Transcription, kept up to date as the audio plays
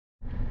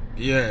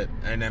Yeah,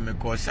 and I'm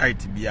a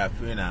site be a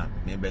fina,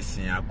 maybe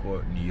sing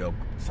New York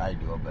side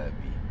or baby.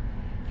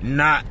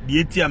 Na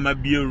the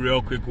ATM be a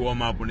real quick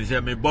warm up when they say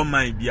me bomb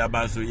my be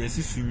about so yes,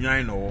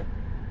 Sunyani or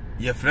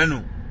your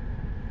friend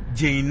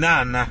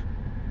Jainana.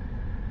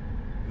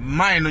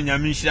 Mine on your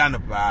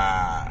mission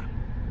pa.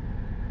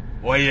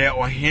 Or ye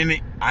or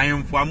henny, I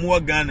am for more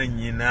gun and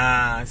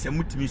yena,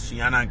 Samutimi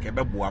Sunyana and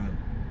Kebabuam.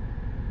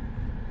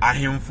 I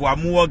am for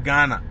more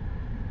Ghana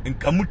and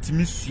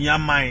Kamutimi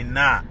Suyama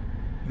na.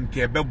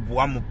 Nkebe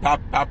boamu pa.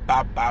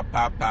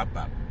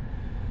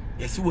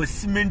 Yes, was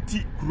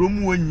cementi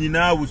kromu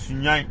nyina wo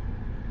Sunyani.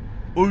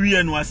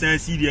 Owie no asan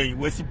Syrian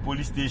West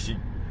police station.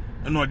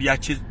 And or the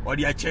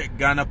ache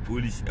Ghana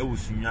police e wo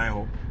Sunyani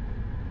ho.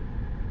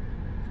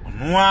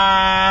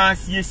 Onwa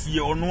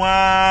siesie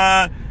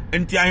onwa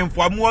enti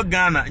ahemfo amu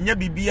Ghana nya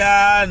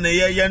bibia na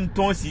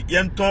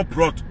yenton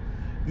prot.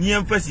 Ni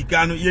yemfa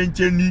sika no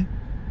yencheni,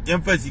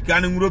 yemfa sika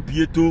no ngro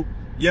pieto,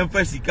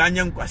 yemfa sika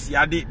nya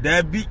nkwasiade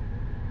da bi.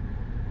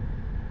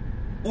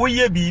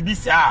 Oye bibi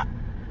sa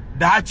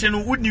da che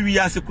no woni wi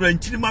ase kura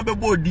nchiri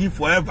mabebo din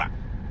forever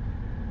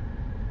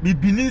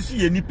bibini nsu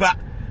ye nipa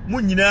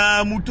mu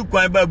nyina mutu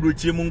kwan ba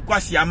brochire mu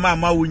nkwase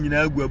ama wo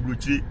nyina agu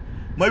abrochire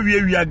ma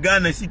wi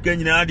Ghana sika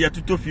nyina de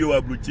atotofie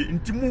wa brochire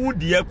nti mu hu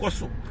de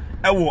ekoso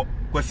ewo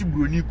kwasi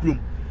broni krom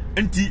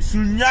nti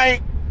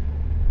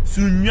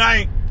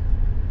Sunyani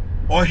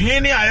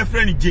ohene a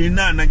efreni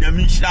Jaina na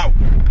nyame hirawo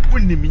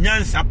woni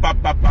minyansa pa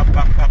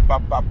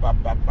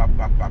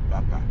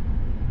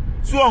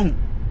so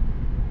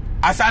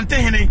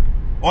Asantehene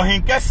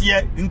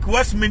ohenkasiye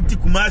nkwasmenti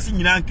kumasi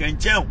nyina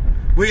nkanchen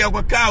we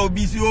yakwaka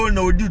obi si o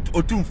na odi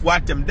otumfu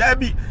atem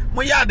dabi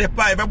mo ya de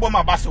pa ebebo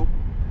mabaso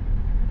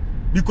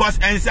because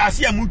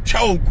ensase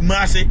amutwa o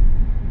kumasi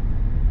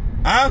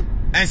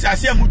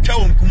ensase amutwa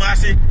o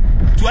kumasi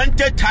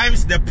 20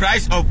 times the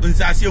price of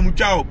ensase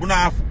amutwa o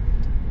bunafu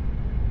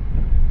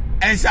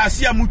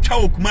ensase amutwa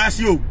o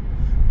kumasi o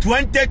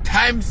 20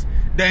 times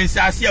the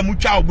ensase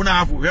amutwa o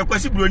bunafu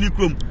yakwasi broni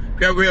krom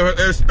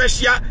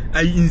special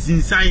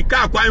insinsan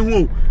ka kwan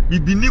ho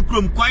bibini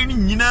krom kwan ni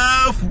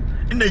nyinaafu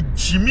na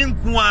jimi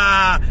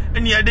nkoa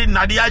ene yede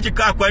nade yaje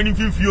ka kwan ni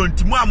fifio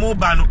ntimu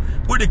amoba no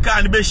wo de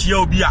ka ne be hia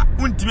obi a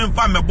untimi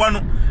mfa mebo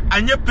no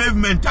anye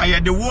pavement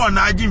ayede wo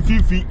na aje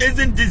fifi.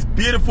 Isn't this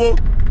beautiful?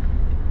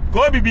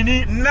 Ko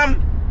bibini nam,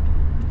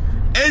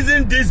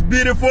 isn't this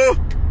beautiful?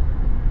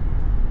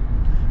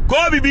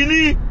 Ko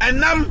bibini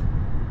enam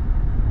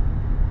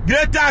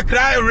Greater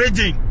Accra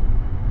region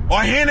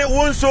ohene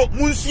wonso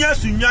munsia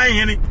Sunyani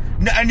hene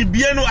na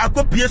anibie no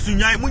akopie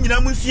Sunyani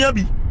munyina munsia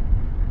bi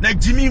na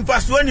jimi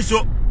mfaso ani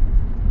so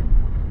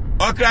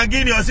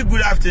Okrangini osi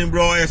good afternoon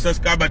bro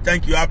subscriber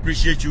thank you I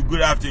appreciate you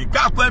good afternoon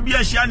ka kwa bi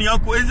ahia ne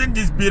yanko isn't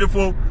this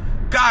beautiful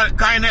ka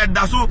kind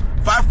da so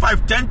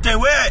 5510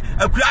 where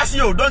akurasi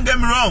yo don't get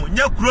me wrong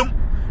nya krom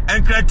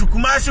enkra to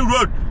Kumasi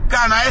road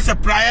ka na yese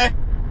praye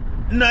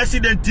na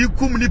accident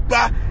ikum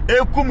nipa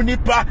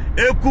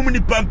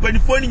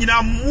mpanifo ni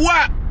nyina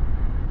mwa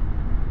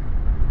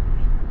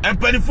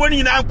mpanifo ni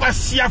nyina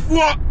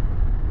kwasiafo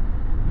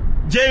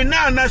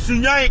Jaina na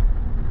Sunyani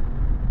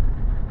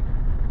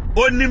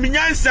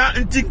oniminyansa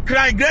nti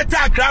kran Greater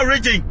Accra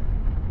region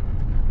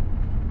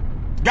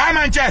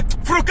gamanche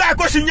fruka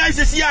ko Sunyani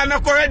sesia na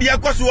koredi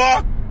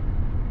akoso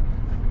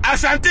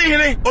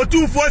Asantehene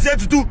otumfo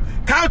setutu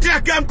counter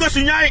akam ko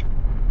Sunyani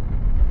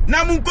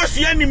na mun ko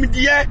Sunyani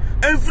nimdie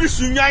enfri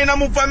Sunyani na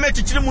mun fa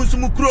mechichire mun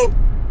sumu kro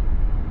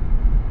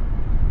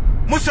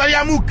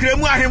musaya mu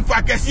kremu ahemfo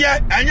akese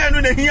anya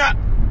no na hia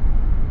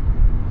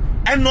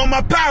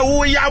enoma pa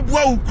wo ya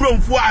boa wo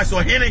kromfo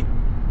asohene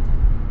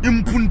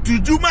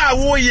impuntujuma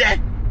wo ye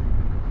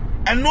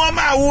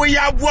enoma wo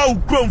ya boa wo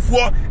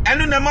kromfo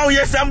eno na ma wo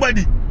ye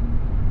somebody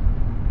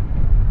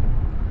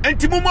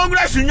enti mo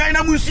ngura Sunyani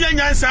na munsia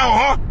nyansa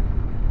ho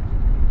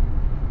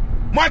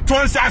mo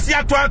ton sase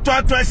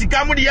ato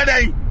sika mu de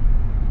yadai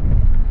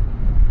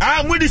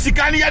mu de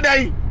sika ni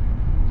yadai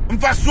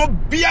mfaso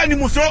bia ni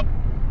muso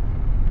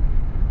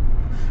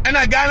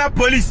ena Ghana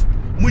police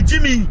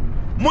mujimi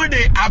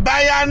mude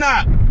abaya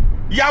na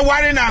ya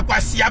ware na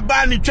akwasi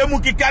aba ni twemu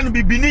kika no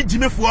bibini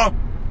jimefo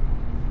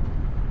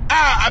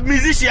a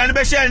musician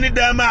be share ni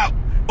dama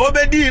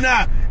obedi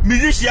na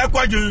musician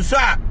kwadwonso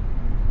a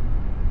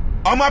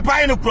oma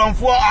pai no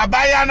kromfo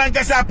abaya na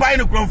nkasa pai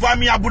no kromfo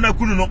ami abuna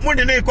kunu no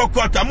mude na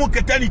ikokota mu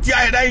keta ni ti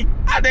ayedai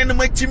aden no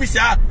machimi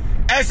sa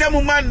ese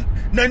mu man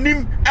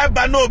nanim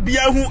eba na obi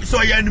ahu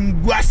so yanim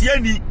guase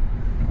ni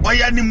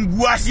oyanim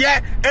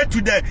guase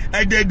etu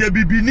the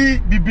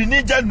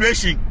bibini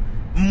generation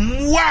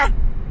mwa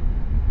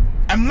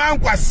amman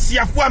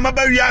kwasiafo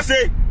amaba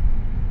wiase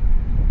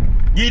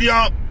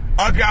Gideon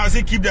okay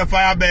say keep the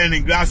fire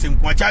burning grass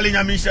nkwa challenge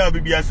am shall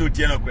bibia so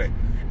tie no kwe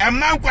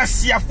amman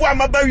kwasiafo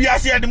amaba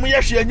wiase ade mo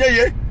ye hwe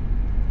enye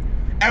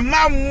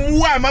amman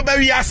mwa amaba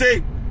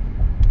wiase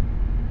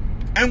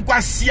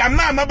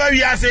enkwasiama amaba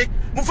wiase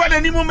mu fa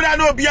nanim mra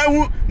na obi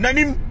ahu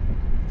nanim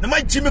na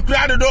magimi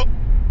kura dodo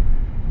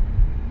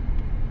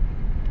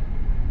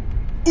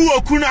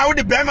uwo kuna wo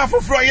de bema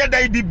foforo ye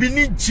dai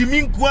bibini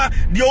jimi nkwa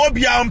de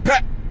obi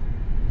ampe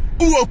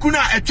uwo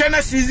kuna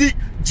etwena sizi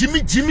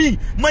Jimmy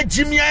ma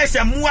Jimmy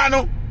ese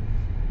muano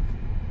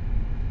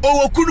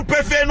owo kunu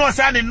pefe no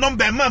sa ne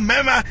number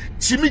mama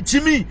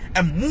Jimmy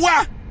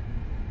emua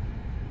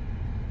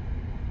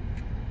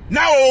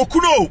now owo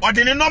kuno or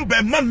the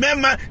number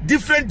mama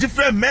different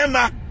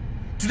mama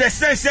to the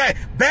sense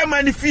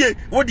bema ni fie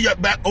wo de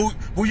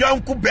wo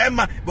yonku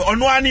bema but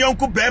ono ani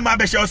yonku bema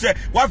be say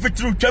wa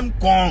fitru twam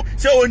kon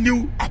say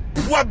oniu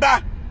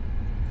apoaba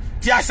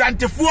ti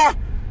asantefo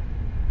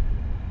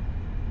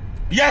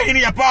ya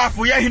hini ya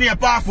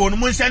powerful no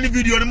mun send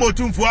video no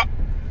motumfo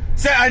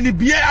say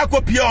anibie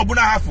akopie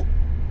obuna hafo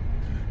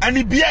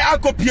anibie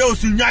akopie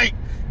osunyan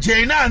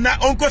jeina na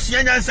onko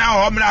sianyansa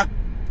homra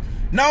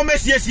na o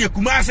mesiesie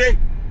kumase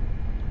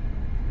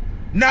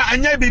na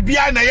anya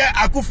bibia na ye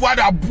akufo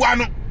ado aboa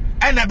no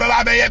ena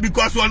baba be ye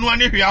because ono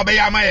ani hwe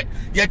obeya amaye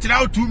ye tena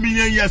 2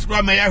 million years kro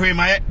amaye hwe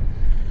maye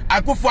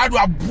akufo ado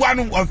aboa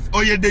no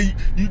oye the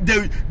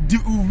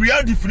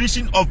real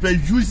definition of a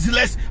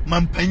useless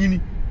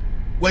mampanyini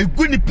we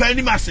good ni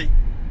pani mase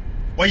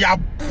we ya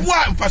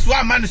aboa mfaso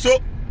amane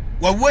so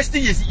we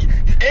wasting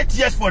 8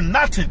 years for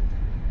nothing,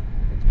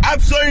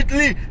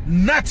 absolutely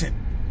nothing.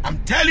 I'm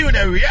telling you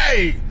the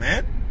reality,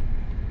 man.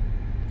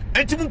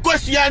 Enti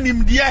mukosua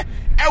nimdie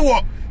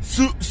ewo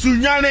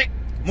Sunyani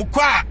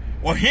mukwa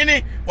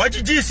ohene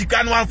wajiji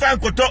sika no anfa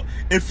nkoto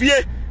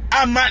efie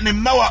ama ne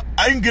mawa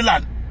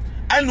England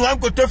anu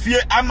ankoto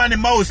fie ama ne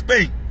mawa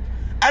Spain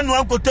anu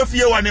ankoto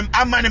fie wa ne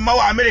ama ne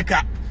mawa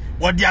America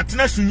wodi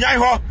atena Sunyani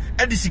ho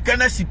edi sika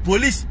na si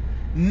police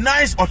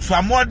nice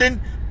ultramodern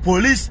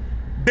police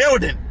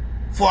building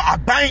for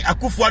aban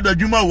akufo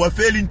adwuma wa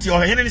failing ti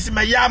ohene ni si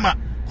mayama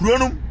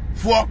kronum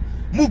for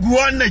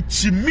mugu na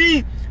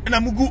chimi na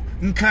mugu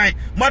nkan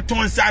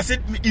maton sase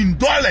in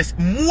dollars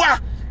mua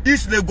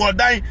is the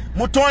godai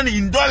moton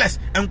in dollars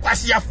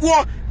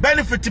enkwasiafo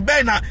benefit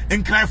be na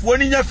nkranfo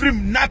ni nya free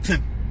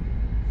nothing,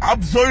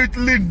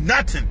 absolutely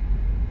nothing.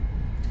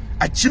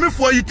 A chimi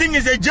for you think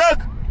is a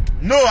joke?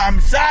 No, I'm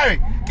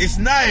sorry, it's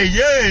not a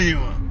joke.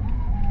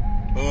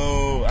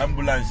 Oh,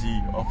 ambulance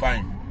or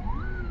fine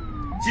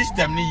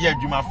system ni ye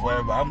adwuma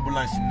forever.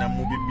 Ambulance na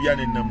mu bibia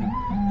ne na mu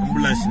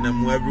ambulance na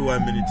mu every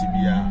 1 minute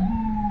bia.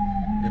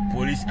 The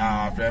police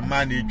are after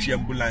man e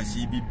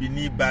ambulance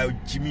bibini ba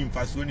Jimmy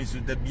mfaso ni so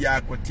da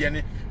bia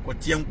kotie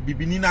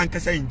bibini na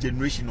ankasa in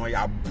generation o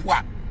ya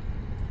boa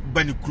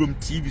bani krom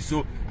TV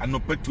so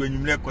anopatu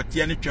anwumre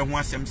kotie ne twa ho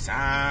asem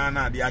saa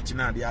na de achi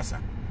na de asa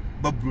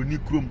babroni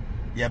krom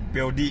ya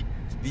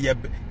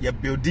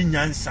building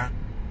nyansa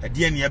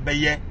ade ne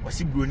yebeye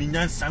wasi broni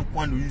nyansa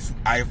kwa no use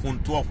iPhone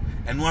 12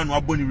 eno anu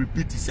aboni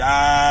repeat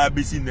saa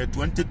besi na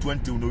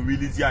 2020 no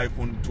release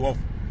iPhone 12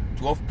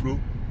 Pro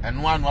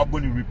and one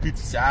aboni repeat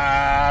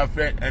sa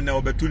friend and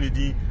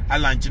opportunity a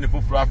launch ne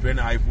for friend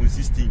iPhone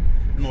 16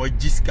 no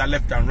jiska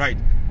left and right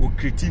or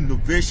create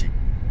innovation.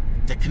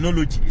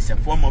 Technology is a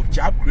form of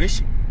job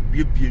creation.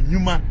 Be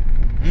nyuma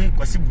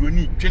kwasi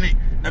broni twene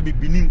na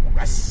bibini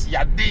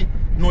kwasiade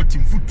no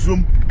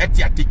timfutrom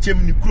eti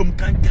atechem ni krom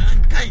kan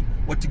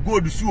what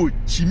gold so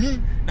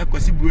chimi na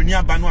kwasi broni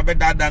aba no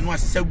abedada no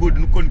asese gold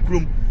no kon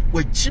krom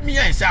wa chimi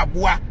ya isa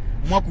aboa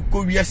mwakuko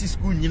wiase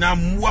school nyina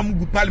mwa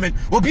mugu parliament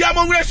obi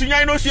amonwure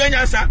Sunyani no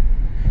suanyansa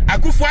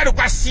akufo ade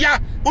kwasia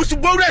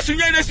osubowure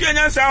Sunyani no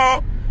suanyansa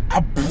ho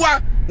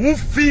aboa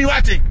unfi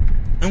wate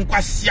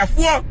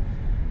nkwasiafo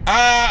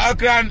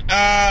okran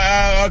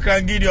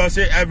gidi or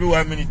say every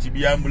 1 minute to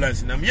be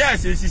ambulance nam.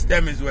 Yes, the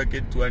system is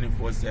working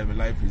 24/7.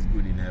 Life is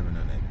good in heaven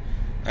and earth.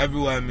 Every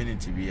 1 minute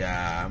to be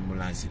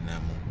ambulance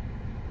nam.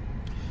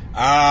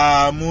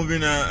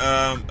 Moving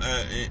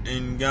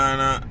in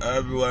Ghana,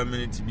 every 1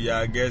 minute to be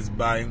guest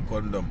buying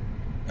condom.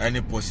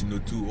 Any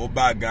person two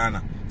oba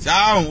Ghana.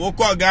 Sa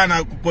woko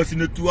Ghana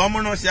person two.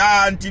 Omono say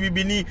anti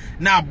bibini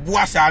na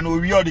buasa no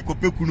wi odi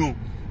kopeku no.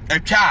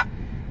 Etwa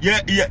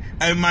ye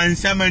man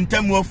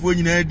sementem wofo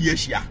nyina di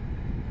ahia.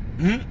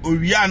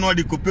 Owia no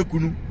odi kopeku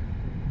no.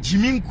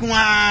 Jimi nkoa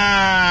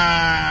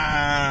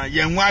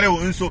ye nware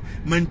wo nso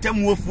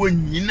mentem wofo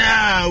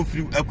nyina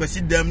ofiri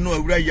akwasi dam no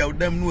awura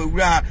yawdam no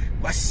awura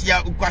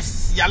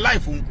kwasia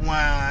life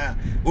nkoa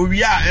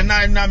owia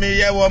na me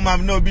ye wo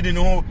mam na obi de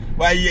no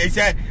wa ye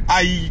say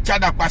ai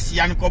chada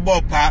kwasia no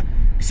kobo pa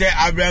say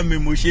Abraham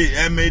Memoshe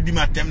edi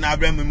matem na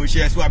Abraham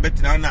Memoshe so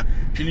abetina na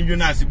Twene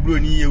Jonas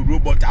broni ye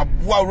robot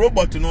aboa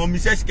robot no mi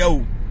sesika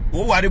o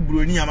ware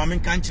broni amame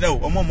kan kire o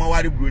omo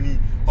ware broni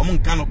omo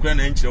nkan no kure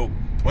na nkire o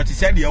what he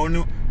said you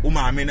know o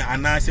maame na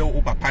anase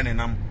o papa ne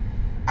nam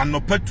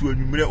anopatu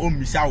anwumre o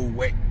misa wo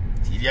we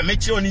ti ye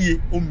meche oni ye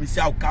o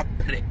misa o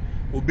kapre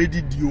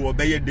obedi dio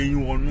obeye den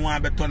wonu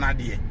abeto na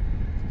de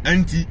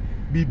anti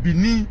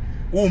bibini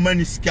o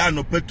mani sika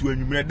anopatu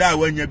anwumre da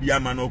wanya bia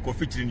ma na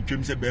okofitire ni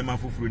twem se be ma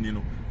foforo ni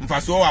no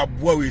mfaso o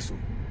aboa we so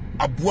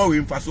aboa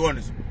we mfaso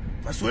oni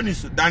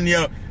so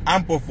Daniel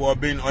Ampo for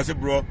being also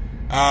bro.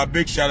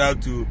 Big shout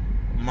out to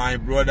my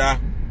brother.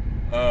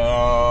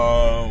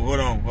 Hold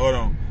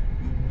on.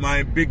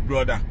 My big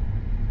brother,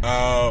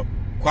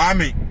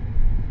 Kwame,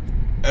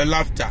 a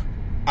laughter,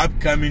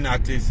 upcoming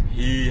artist.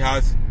 He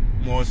has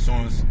more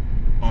songs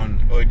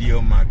on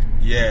Audio Mac.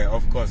 Yeah,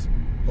 of course.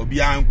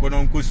 Obi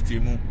anko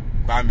stream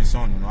kwa me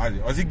son no.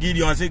 Osi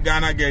Gideon say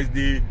Ghana gets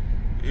the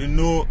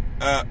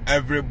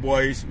every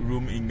boys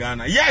room in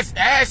Ghana. Yes,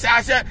 I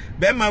said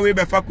Bema we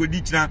be fa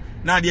kodichina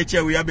na de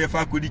che we be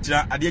fa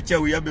kodichina ade che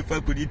we be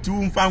fa kodi tu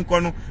mfa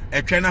nko no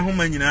etwe na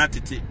homa nyina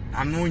tete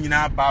ano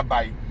nyina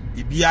babai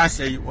ibia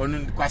say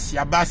onu kwasi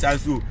abasa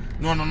so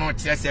no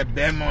kire say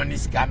Bema oni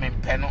ska me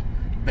mpe no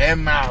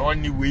Bema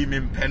oni we me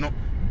mpe no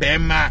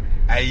Bema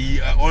ai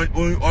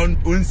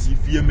on si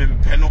fie me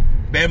mpe no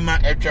Bema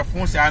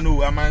etwefo sa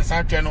no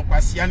amansa twe no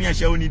kwasi ane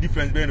ahya oni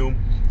difference be no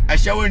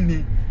ahya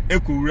oni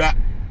ekura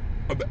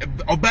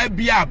oba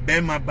bia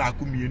Bema ba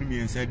ko mienu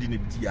miensa di ne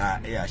dia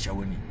e ahya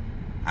oni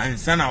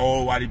ansa na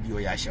all wari bi o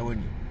ya ahya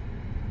oni.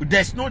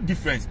 There's no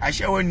difference.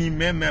 Ahya oni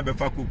meme be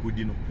fa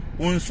kokodi no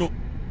wonso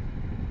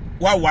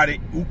wa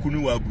wari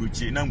ukunu wa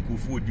brochi na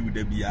nkofu odi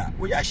uda bia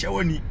o ya ahya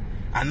oni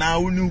ana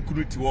woni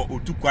ukunu ti wo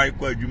otukwai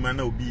kwa adwuma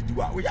na obi di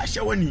wa o ya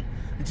ahya oni.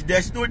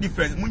 There's no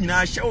difference. Munyina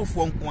ahya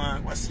nko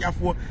an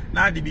wasiafo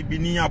na de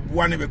bibini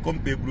aboa ne be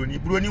kompe broni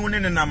woni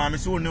ne na mame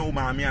so ne o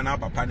mame ana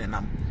papa ne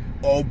nam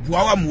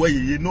obuawa mo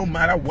yeye no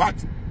matter what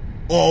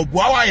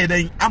obuawa ye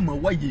den ama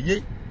wa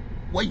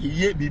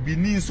yeye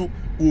bibini so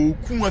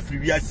okun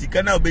afiri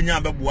asika na obenya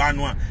abeboa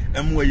ano a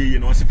em yeye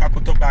no se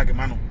fakoto bag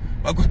ma no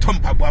fakoto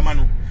mpaboa ma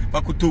no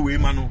fakoto we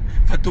ma no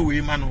fato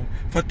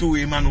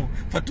we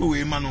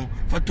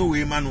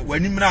ma no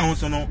wani mra ho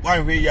so no wa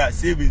hwe ya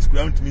savings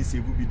ground to me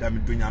save bi da me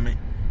do nyame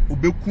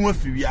obekun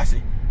afiri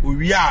ase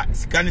owi a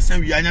sika ne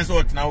san wi anya so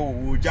otena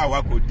wo ja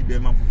wa ko di be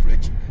ma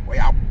fofrachi wo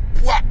ya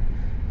boa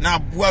na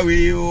aboa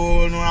we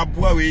no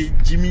aboa we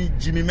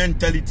Jimmy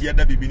mentality ya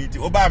da bibiniti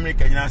oba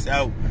America nyina say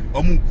awo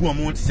omunku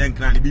omo ti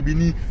senkran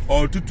bibini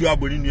o tutu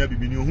aboni nua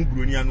bibini ohu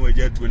broni anu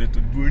aja tu ne to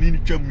broni ni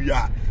twam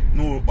ya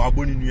no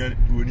aboni nua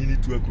broni ni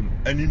tu akunu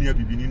ani nua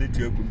bibini ni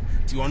tu akunu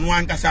ti ono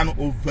ankasa no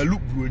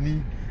overlook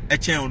broni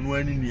echen ono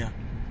ani nua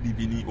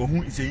bibini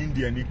ohu ise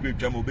India ni kure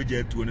twam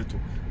obeja tu ne to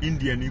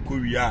India ni ko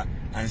wi a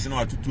anse no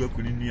atutu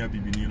akunu nua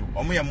bibini no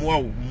omo ye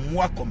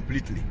moa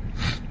completely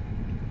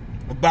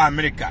oba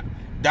America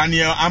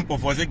Daniel Ampo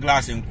for the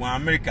glass in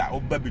America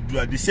oba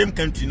bidua the same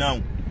country now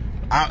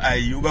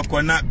you go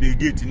corner Bill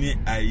Gates ni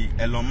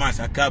Elon Musk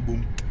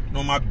akabum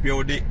no ma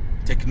build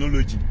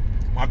technology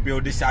ma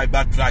build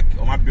cyber truck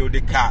or ma build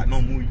the car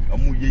no mu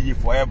yeye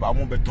forever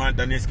amu beton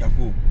Daniel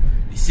Scafo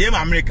the same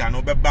America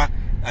no beba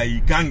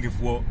gang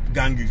for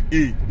gang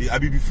A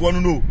abi before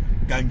no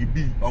gang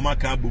B or ma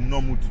kabum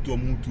no mu tutu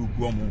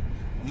ku omo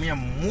ya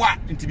mwa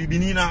nti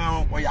bibini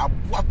na o ya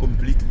boa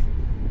completely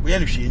we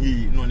no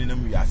hwenyi no ne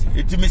nam wiase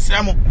eti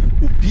mesramo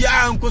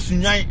obia nko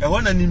sunyan e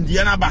ho na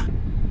nimdie na ba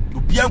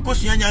obia nko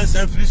sunyan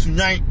nyansan firi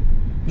sunyan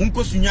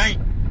munko sunyan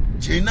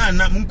chena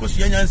na munko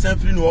sunyan nyansan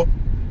firi no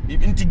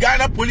nti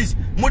Ghana police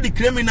mo di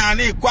criminal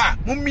na kwa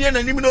mo mie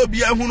na nim na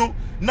obia hu no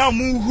na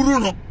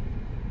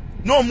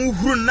mo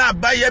huru na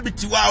ba ya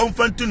bitiwa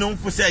onfantu no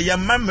mfo se ye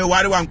mamme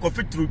ware wan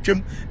kofitru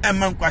twem e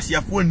man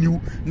kwasiafo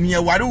niu ne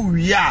ware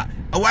wi a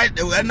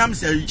enam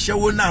se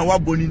hyewo na wa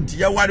boni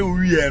nti ya ware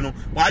wi no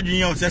wadwen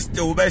ye se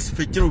still be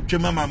fetire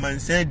twem mama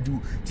nsan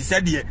du ti se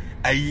de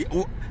I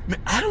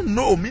don't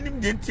know minim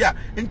de ntia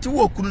nti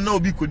wo kunu na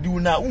obi kodiu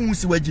na unhu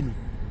se wagimi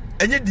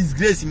enye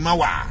disgrace ma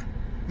wa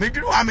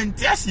medwiri wa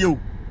mentiase o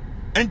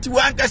nti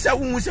wa nkasa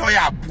unhu se o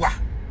ya aboa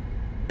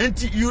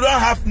nti you don't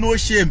have no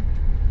shame.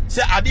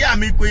 Se ade a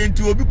me koye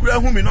nti obi kura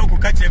hu me no ko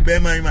ka kire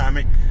Bema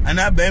maame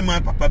ana Bema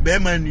papa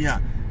Bema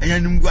nua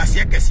enyanum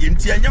guase kese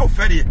nti anya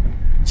ofere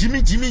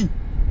Jimmy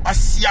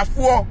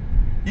asiafo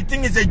you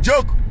think it's a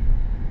joke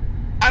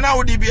ana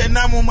wodi bi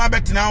na mo ma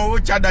betena o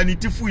chada ni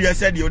tifu ye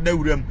said ye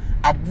odawuram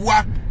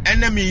aboa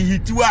enemy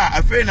hitiwa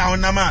afi na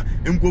honam a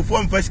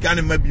nkofo mfasika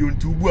ne mabio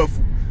nti ubu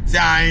afu se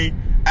an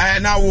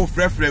na wo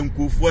frefre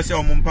nkofo se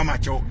omompa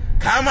macho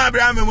kama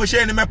Abraham mo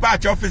she ne mepa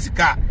acho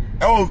fisika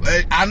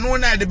anu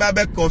na de ba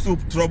be cause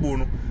of trouble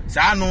no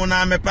sa anu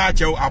na mepa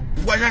acho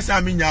aboa nya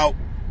sa menya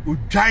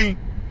odwan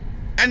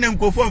ene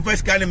nkofo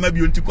mfasika ne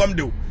mabio nti kom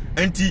de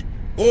nti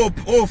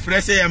o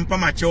frese yempa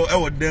macho e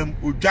wodam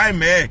odwan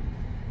me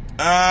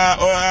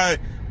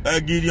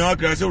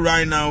Gideon so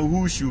right now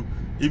who should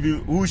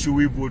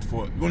we vote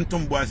for?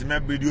 Gontom boys me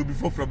video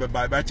before from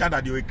by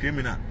chada de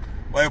criminal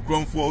or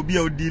krom for obi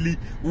odili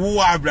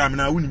wo Abraham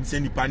na wonim se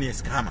nipa ne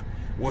scammer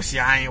wo se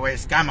an we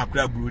scammer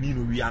kra broni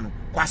no wia no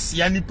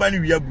kwase nipa ne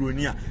wia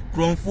broni a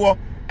kromfo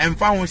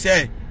emfa ho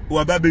se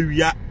wo ba be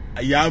wia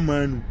ya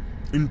manu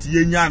nti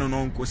yenya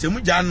no nko se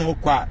mugya no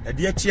kwa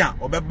de achi a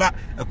obeba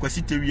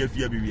akwasi tewi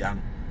afia be wia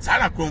no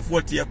sala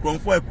kromfo te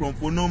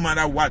kromfo no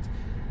matter what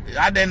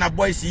ade na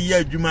boys yi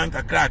adwuma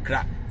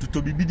nkakra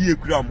to bibidi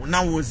ekura mo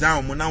na wo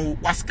zan mo na wo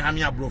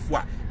waskami abrofo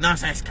a na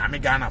san skami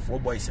Ghana for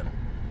boys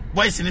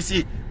ni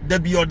say da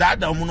bi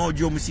odada mo na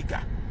oje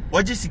omusika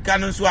oje sika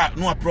no so a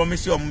no a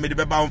promise o me de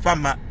beba on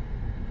fama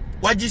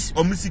waje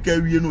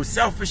omusika wie no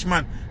selfish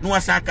man no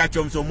wasan ka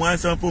chom so mo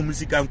ansan for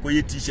omusika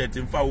nkoye t-shirt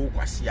mfa wo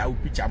kwase a wo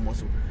picture mo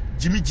so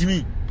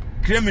Jimmy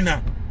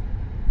criminal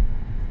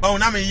oh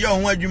na me ye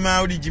ho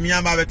adwuma odi Jimmy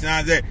aba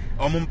betena say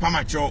omo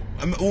mpama cho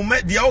o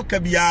me de o ka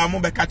bia mo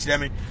be ka kire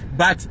me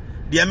but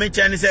de me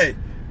che ni say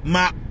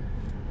ma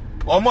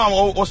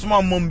omo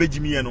osuma mo mbe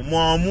Jimmy no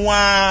mo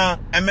a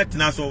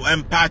emetena so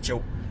empa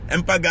chew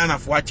empa Ghana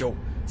fo achew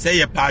say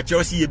ye pa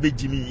chew si ye be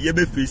Jimmy ye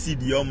be face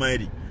the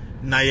almighty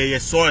na ye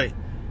sorry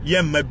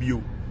ye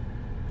mabio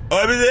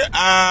obise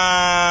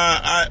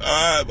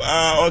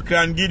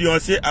okran Gideon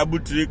say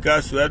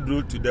abutrika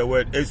swadro to the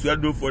word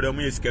swadro for them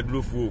is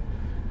schedule for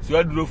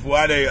swadro for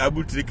are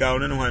abutrika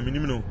on no ha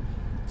minim no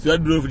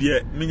swadro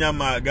de minya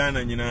ma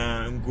Ghana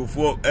nyina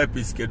nkofo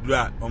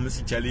episkedura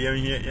omusi chale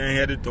yen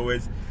head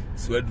towards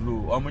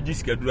swadro omuji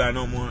skedura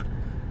na omo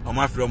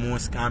afro mo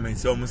scam and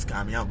so omo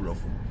scam ya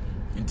blofo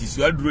nti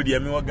swadro de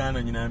me wa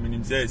Ghana nyina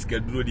minim say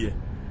skeduro de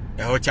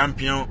ho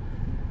champion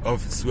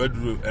of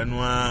swadro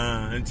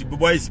enwa nti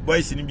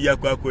boys ni bia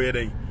kwa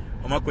yeren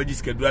omakwaji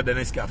skedura the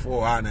next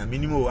for na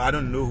minimum I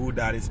don't know who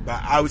that is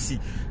but I'll see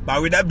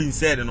but with that being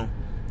said no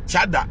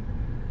chada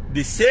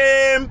the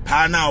same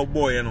pana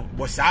boy no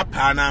but sa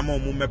pana mo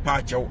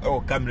mepa chew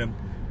e camera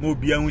mo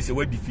bia hu se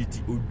wa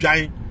defeat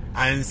odwan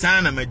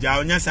ansa na maja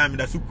onya sam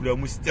da sukura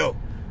mu still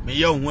me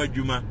ye ho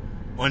adwuma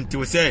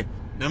until say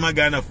na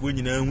magana fo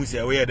nyina hu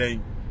se we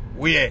dan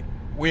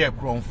we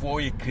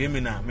kronfo ye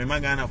criminal me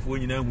magana fo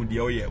nyina hu de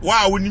we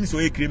wa wonim so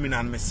ye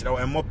criminal me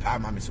sere e mo pa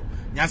ma me so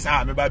nya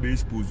sa me ba be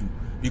expose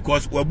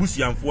because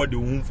wabusiamfo de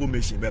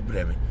information be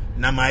breme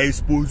na ma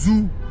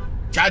expose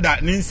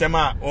chada ni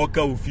nsema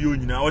oka ofie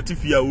nyina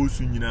otifia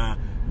osu nyina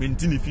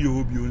mentini fie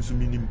ho bi onsu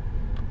minim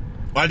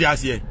wadi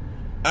ase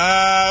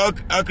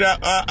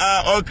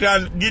okra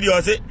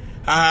Gideon say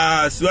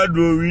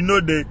swadro we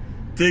know they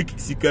take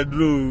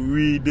sikadro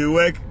we they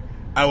work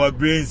our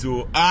brains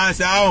so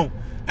sound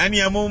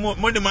ani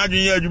mo de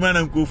madwen ye adwuma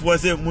na nkofo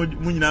say mo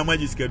nyina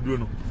magi sikadro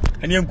no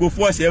ani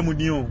nkofo say mu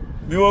din o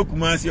me wo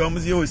kuma say o mo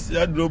say o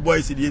swadro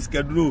boys dey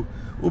sikadro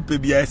o pe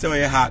bia say o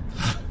ye hard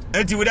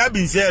enti with that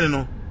being said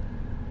no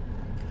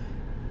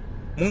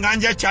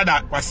munganje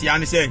chada kwasia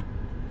ne say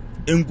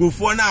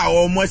nkofo na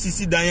o mo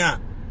asisi dan a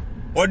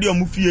odi o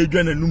mu fie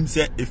adwa na num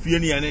say efie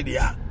ne ya ne de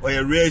a o ye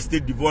real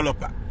estate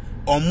developer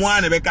o mo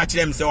a ne be ka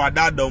kire me say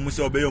wadada o mu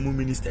say obey o mu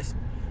ministers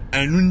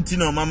anu nti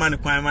na o mama ne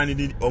kwan ma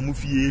ne o mu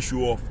fie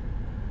show off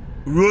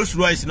Rolls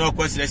Royce na o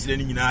kwesere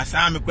ni nyina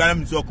sa me kwara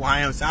me so ko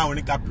han sa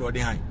woni kapro de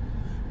han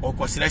o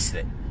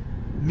kwesere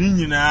ni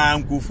nyina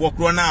nkofo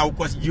kro na o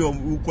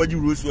kwaji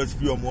Rolls Royce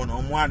fie o mo na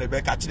o mo a ne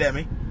be ka kire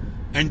me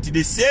and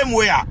the same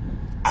way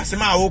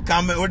asema wo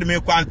kam wo de me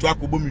kwanto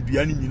akobo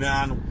medua ni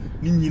nyina no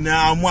ni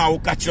nyina mo a wo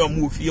ka kire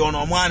mo fie o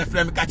no mo a ne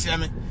frɛ me ka kire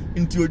me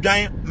nti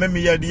odwan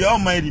me ye de o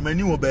man ri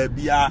mani wo ba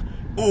bia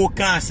o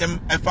kan asem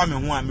efa me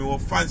ho a me wo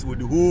fans with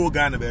the whole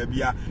Ghana ba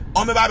bia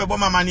o me ba be bo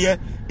mama ne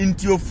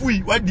nti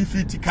ofui wa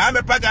defeat ka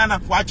me pa Ghana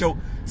fo achew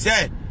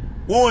say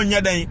wo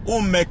nya dan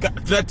o meka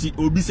 30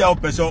 obi say o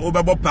person o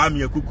be bo pa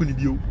me akuku ni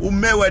bio o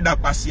me we da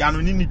kwasea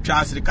no ni twa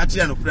asere ka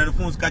kire no frɛ no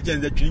phones ka kire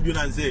nze Twene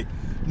Jonas say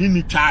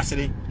ni twa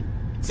asere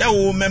say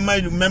wo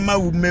mema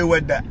wo me we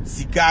da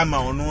sika ma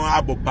ono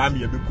abo pa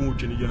me be ku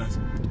Twene Jonas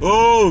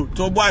oh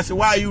to boy say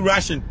why are you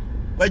rushing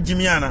what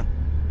Jimmy ana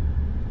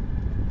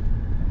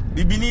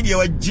bibini de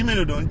wa Jimmy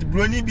no don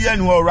broni bia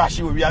ni wo rush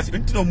we ase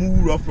nti no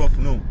mu rough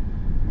no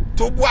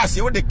to boy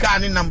say wo de car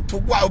ni nam to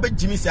boy obe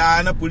Jimmy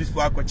say na police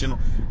for akwache no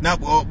na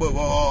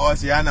o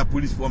say na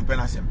police for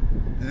mpenasem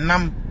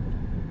nam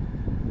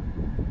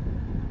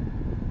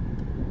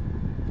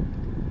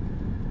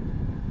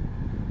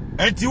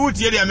enti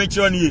wuti de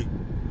amechiro ni ye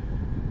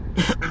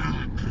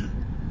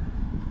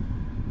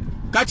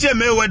kache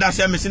me we da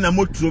say me na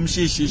motrom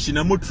hyehyehye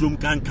na motrom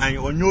kankan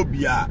onyo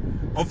bia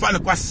onfa ne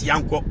kwase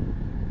yanko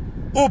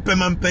o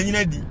pema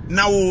mpanyina di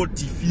na wo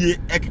tifie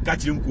ekeka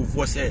kire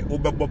nkofo say wo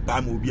bebo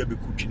pa ma obi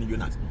abeku Twene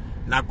Jonas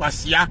na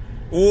kwasea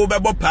wo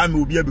bebo pa ma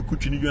obi abeku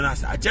Twene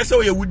Jonas a chese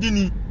wo ye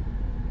wudini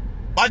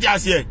oja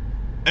se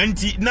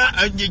enti na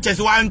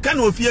chese wa nka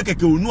na ofie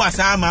keke onu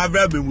asa ma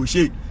abra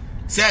bemohye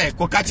say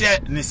ko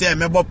kache ne say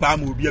mebo pa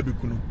ma obi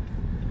abeku no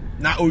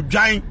na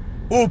odwan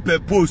o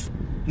purpose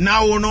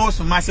na wo no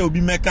so ma say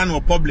obi meka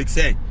no public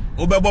say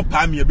wo bebo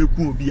pa ma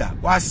abeku obi a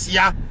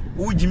wasea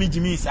wo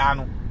Jimmy sa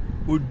no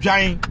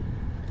odwan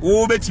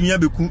o betimi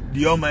abeku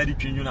the almighty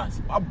Twene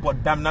Jonas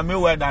abodam na me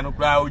we da no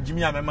kra o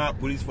Jimmy amema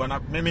police for na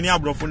me ni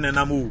abrofo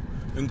nenam o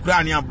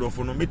nkra ni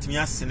abrofo no metimi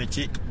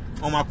aseneche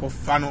o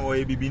makofa no o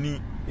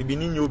ebibini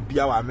nyo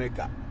bia wa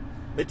America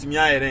betimi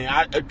ayeren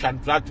atwa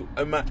ntrato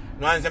ema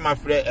no anse ma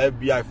frɛ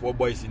FBI for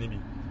boys ni bi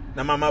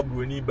na mama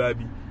broni ba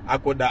bi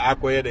akoda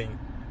akoyeden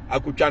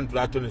akotwa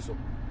ntrato ne so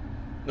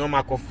no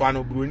makofa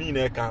no broni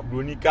na ka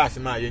broni ka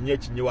asema yenye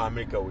chinye wa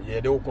America o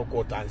ye de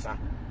ukoko tansa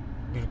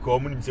bi ko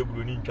mu ni se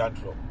broni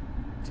ntwantro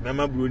ti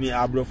mama broni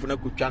abrofo na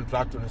kotwa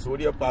ntrato ne so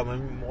de pa ma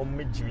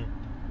Jimmy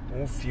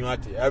o fi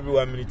ate every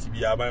 1 minute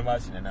bi aban ma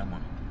sine na mo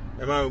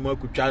mama ma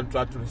kotwa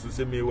ntrato ne so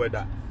se me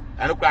weda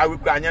anu kwa we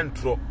kwa anya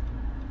ntro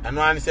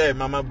anu an say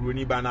mama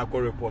broni ba na ko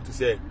report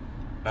say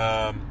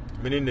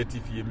mini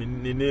native ye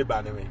mini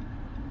neighbor ne me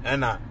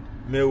na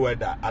me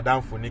weda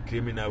adamfo ne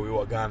criminal we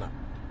wo Ghana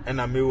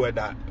na me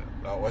weda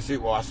was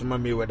it or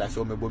some me where that's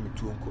all me bomb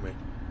to come.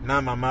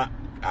 Now, mama,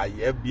 I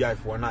FBI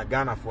for na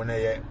Ghana for na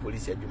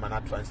police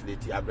human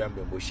translate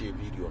Abraham Boshe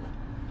video.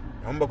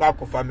 No,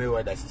 I'm family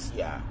where that's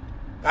here.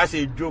 That's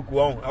a joke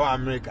one our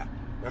America.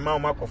 My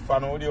mama ko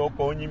fan o de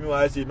opo onyi mi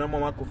wa say my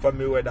mama ko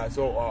family where that's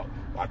so or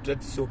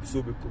attract so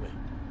be come.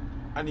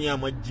 Ani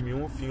am Jimmy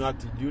won fin at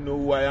do you know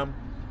who I am?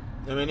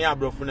 Na many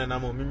abrofo na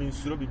mo mi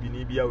nsuro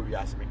bibini bia wi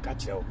as me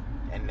catch you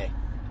enne.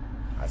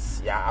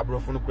 Asia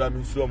abrofo no kura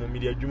mi nsuro mo mi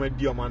de adwuma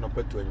di o ma no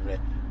peto anwre.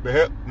 Be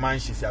he man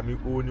shisi ami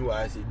oni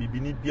wa say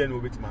bibini bia na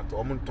obetima to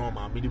o mo nton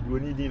ma me de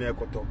broni din na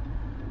ekoto.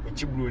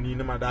 Echi broni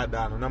na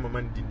madada no na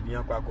mama ndin din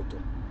akwa akoto.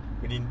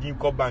 Within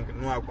Dinko Bank,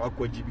 no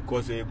akwaji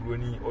because a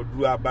brony or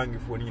drew a bank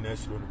for in a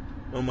slow.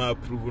 No more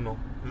approval, no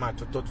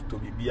matter to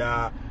be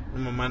bia,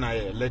 no man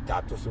I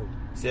letter to so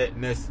say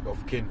nest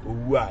of kin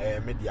who are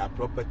media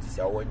properties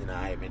are one in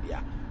a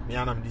media. Me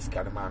and I'm this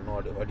kind of man,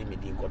 or the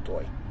meeting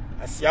toy.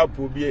 I see how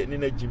poor be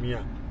in a Jimmy.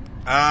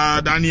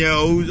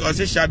 Daniel, I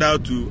say shout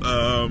out to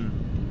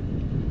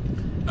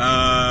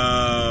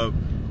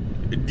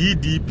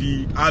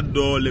DDP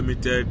Outdoor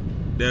Limited,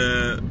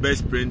 the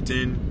best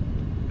printing.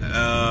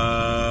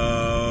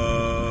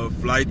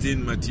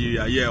 Flighting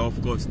material, yeah,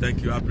 of course,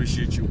 thank you, I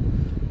appreciate you.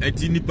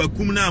 Eti nipa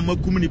kumna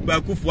makum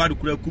nipa kufu adu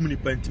kura kum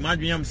nipa nti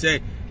madwem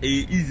say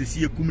easy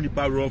see kum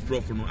nipa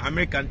rough no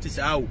American ti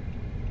say how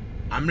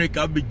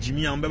America be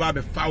jimi am be ba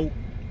be fawo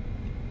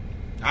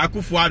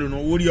akufu adu no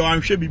wori o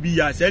anhwe bibi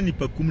ya say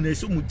nipa kum na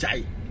so mu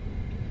jai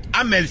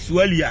Amel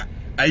Sualia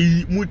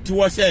ayi muti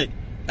wo say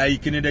ayi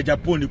Canada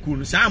Japan ku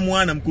no sa mu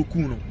anam koku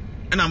no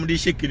na am de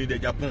she Canada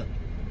Japan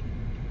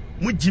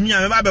mu jimi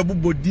am ba be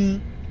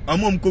bobodin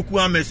amom koku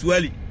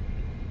Amesuali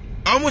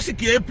almost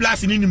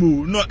A+ ni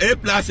mo no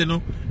A+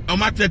 no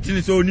ama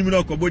 13 so onimi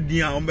no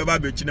kobodin a ombeba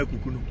be china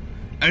kuku no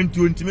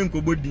antu ontimi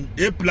nkobodin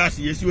A+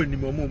 yesi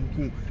onimi omom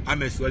ku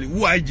Amesuali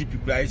wo IGP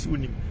kura yesi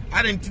onimi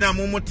adentina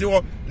momote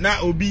wo na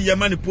obi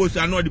yamani post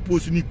ano de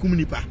post ni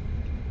kumnipa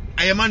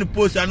ayamani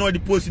post ano de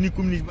post ni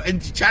kumnipa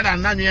enti chada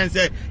nanwe yen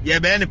say ye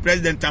be ne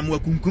president amwa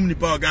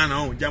kumnipa Ghana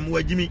ho jamu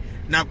wajimi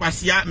na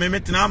kwasia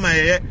memetina ama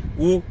ye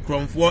wo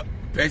kromfo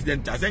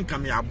president asen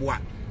kam ya aboa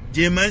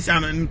Jeman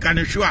san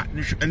nkane hwa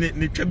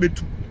ne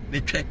twebetu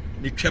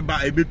ne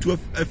tweba ebetu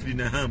afri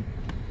na ham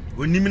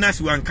onimi na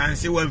se wan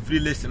kanse wan free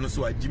list no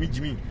so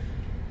jimi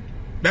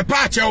be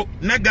pa chew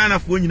na Ghana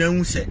fo nyina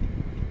hu se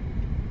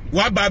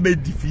wa ba be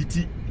defeat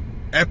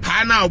e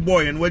pa na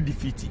boy no wa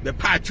defeat be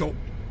pa chew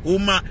o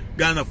ma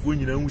Ghana fo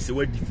nyina hu se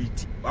wa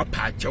defeat wa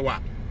pa chew a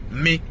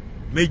me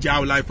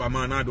major life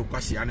ama na do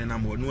kwase ane na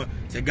mo no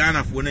se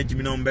Ghana fo na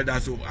jimi na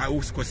mbeda so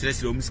o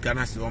skosere o muska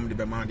na se o mde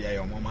be ma de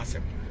ayo mo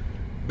masem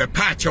be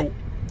pacho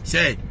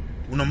say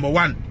number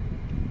 1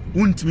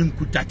 untimi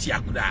mkutati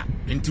akura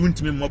enti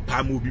untimi mo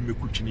pa ma obi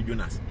mekutwini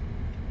Jonas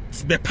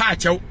be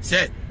pacho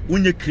say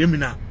unye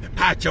criminal be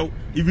pacho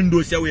even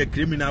though say we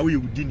criminal we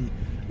udini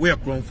we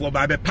kronfo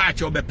ba be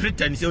pacho be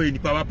pretend say we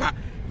nipa papa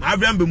ma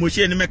avram be mo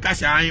hye ne meka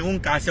say an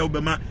unka say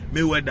be ma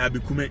me weda be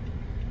kume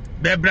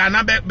be bra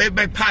na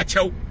be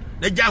pacho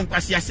na jam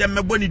kwase asem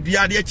mebo ni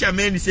dua de echa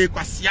me ni say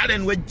kwase ade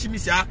no wagimi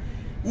sa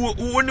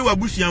woni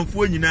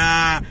wabusuanfo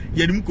nyina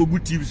yenim kogu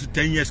TV so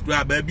 10 years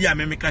kura ba bia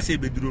me kasa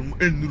beduro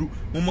enuru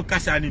mo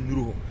kasa ni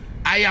nuru ho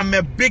I am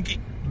a big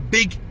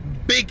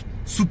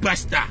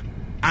superstar.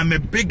 I'm a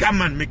bigger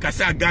man me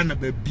kasa Ghana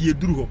ba bia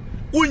duru ho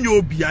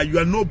unyo obia you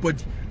are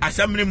nobody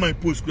assembly my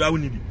post kura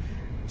woni bi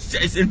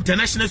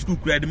international school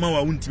kura de ma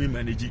wa untimi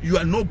manage you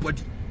are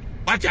nobody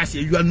what I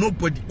say you are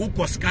nobody who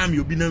ko scam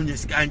you be na unya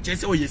scam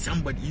chese o ye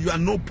somebody you are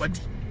nobody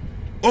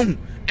oh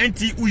and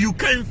you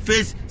can't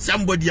face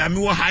somebody I'm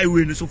on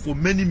highway so for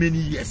many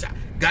years.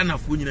 Ghana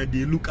for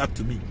they look up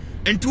to me.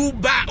 And to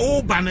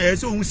ban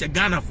so who say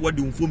Ghana for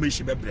the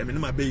information by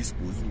my base.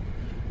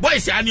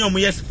 Boys, I know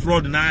yes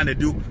fraud na and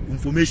do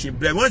information.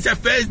 Once a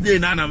first day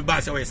na I'm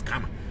bass always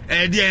scammer.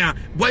 Dear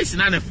boys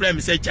na a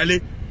friend say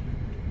Charlie.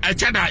 I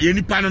chada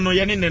any panel no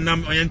yen and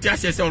I'm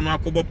say on my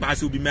cobo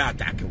pass will be me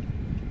attack you.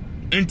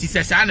 And tis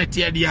a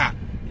sanity idea.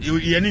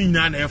 You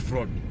none a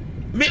fraud.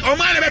 Me o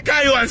man be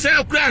kai you answer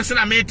kura answer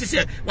na me ti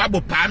say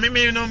wabo pa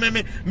me no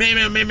me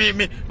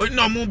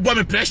no mo bo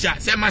me pressure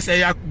say ma say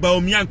ya ba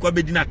omi anko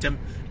be di na tem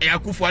e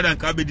yakufo adan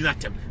ka be di na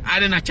tem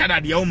ade na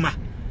chada de o ma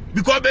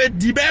because be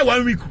di be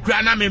 1 week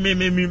kura na me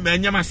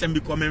nyama sem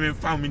because me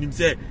found me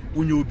say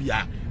unyo obi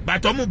a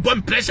but o mo bo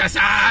me pressure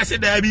say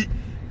da bi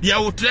dia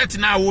wo threat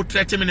na wo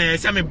threat me na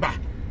say me ba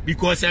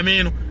because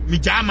me no me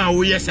jama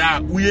wo yes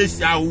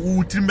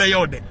wo trimbe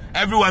yode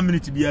every 1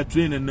 minute be a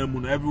train and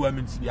namu no every 1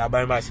 minute be a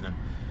ban machine.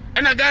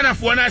 And a Ghana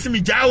for us,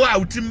 me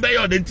Jawa,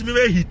 Timbe, or the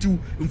Timbe, he too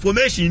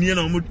information, you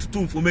know, to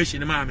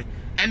information, mammy.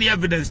 Any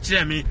evidence,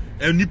 chair me,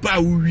 and Nipa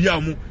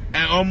Uriamu,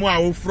 and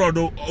Omo,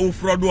 Frodo,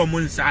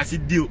 Monsassi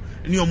deal,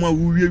 and your more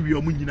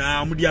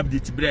Uriamuna, Mudi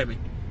update Breme.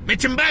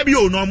 Met him baby,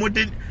 no more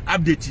than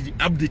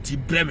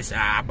update Bremes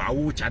about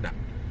each other.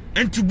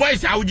 And to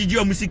boys, how did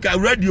your music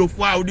radio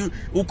for how do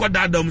you call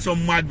that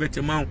some mad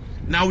veteran?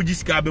 Now we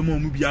describe a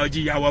movie,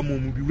 our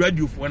movie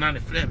radio for another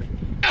frame.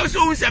 I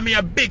also send me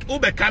a big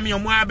Uber coming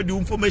on my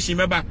information.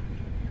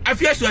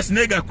 Afia so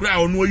snega kra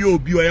ono ye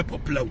obi o ye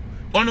popular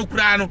ono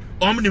kra no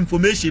the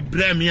information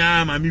brem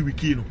ya mami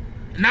wiki no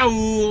na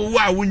wo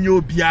a wonye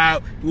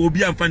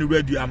obi amfa ne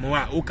radio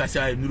amawa o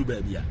kasa enuru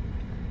ba bia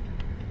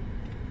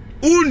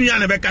unu ya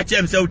na be ka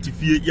chem se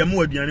utifie ye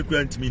mo aduane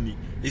kra ntimi ni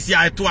esi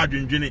ato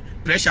adwendwene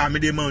pressure me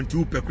de mount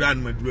u pekra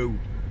no madurawu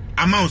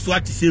ama so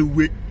ati se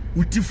we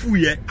utifu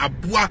ye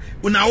aboa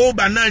una wo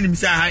ba na nim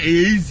se ha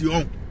easy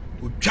on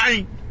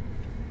otwan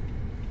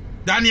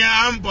Daniel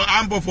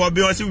ambo for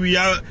Beyonce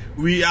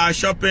we are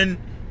shopping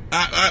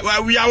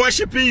we are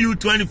worshiping you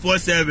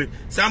 24/7.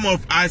 Some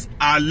of us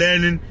are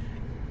learning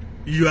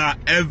you are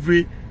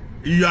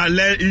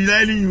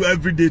learning you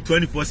every day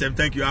 24/7.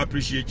 Thank you, I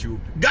appreciate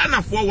you.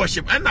 Ghana for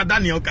worship and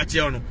Daniel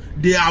Kacheono,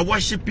 they are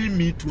worshiping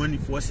me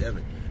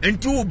 24/7. And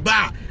two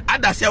bar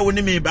ada say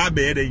woni me ba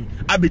be den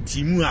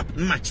abetimu up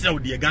na chira wo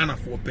de Ghana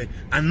for pe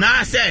and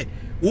na say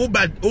wo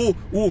bad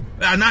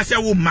and na say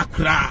wo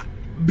makra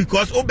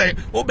because obe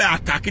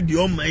attack the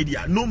Almighty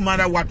no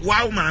matter what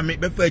why ma me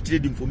be for the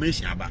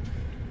information about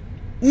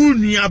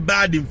unia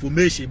bad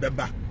information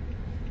beba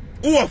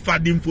who offer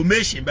the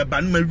information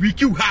beba no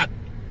wiki hard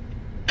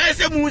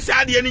ese mu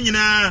sa de ni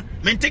nyina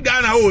mente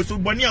Ghana o so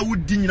boni a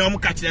wudi nyina mo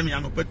ka kire me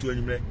anopeto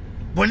anwumre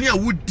boni a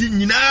wudi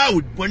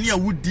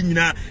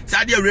nyina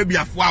Saudi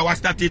Arabia fo a wa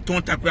start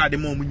ton takura de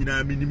mo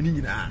nyina minim ni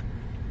nyina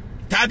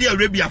Saudi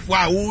Arabia fo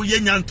a wo ye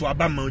nyanto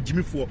aba ma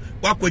ojimi fo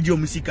wakwaji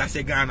omusika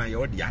se Ghana ye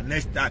odia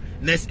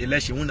next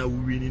election wona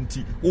wo win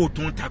nti wo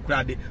ton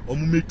takura de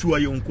omumetu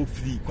aye onko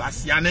free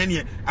kwase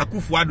anane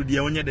akufo ado de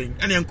onye den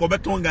ene enko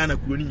beton Ghana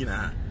kuro ni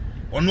nyina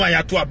ono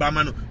ayato aba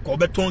ma no ko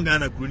beton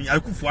Ghana kuro ni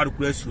akufo ado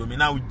kuro asuro me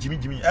na wo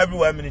jimi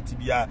every minute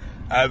bia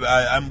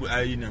I'm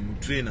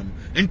train am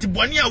enti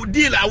boni a wo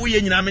deal a wo ye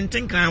nyina me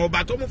ntenkan wo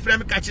bato mo frɛ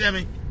me ka kire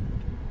me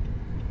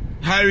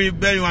Harry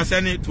Ben was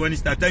sending 20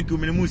 star. Thank you.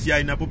 Minimusia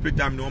in appropriate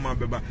time. No man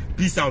beba.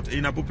 Peace out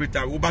in appropriate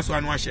time. Obaso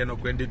anwa share no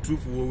when the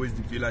truth will always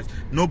defeat us.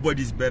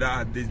 Nobody's better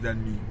at this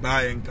than me.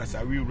 Bye and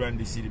Kasa. We run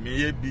the city.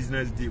 Me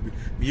business deal.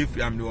 Me if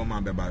I'm the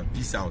woman beba.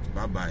 Peace out.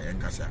 Bye bye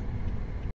and Kasa.